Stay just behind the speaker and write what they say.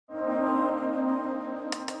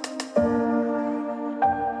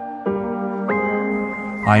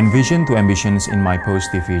I envision two ambitions in my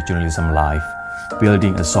post-TV journalism life: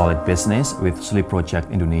 building a solid business with Sleep Project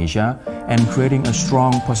Indonesia and creating a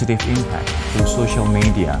strong positive impact through social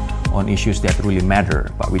media on issues that really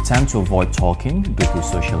matter, but we tend to avoid talking due to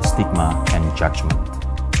social stigma and judgment.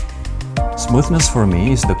 Smoothness for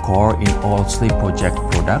me is the core in all Sleep Project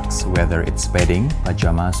products, whether it's bedding,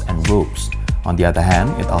 pajamas, and robes. On the other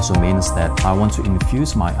hand, it also means that I want to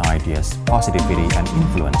infuse my ideas, positivity, and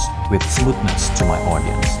influence with smoothness to my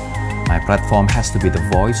audience. My platform has to be the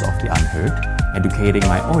voice of the unheard, educating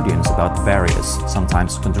my audience about various,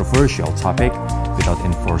 sometimes controversial topics without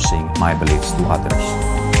enforcing my beliefs to others.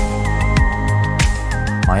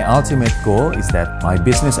 My ultimate goal is that my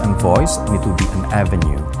business and voice need to be an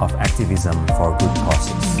avenue of activism for good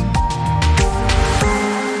causes.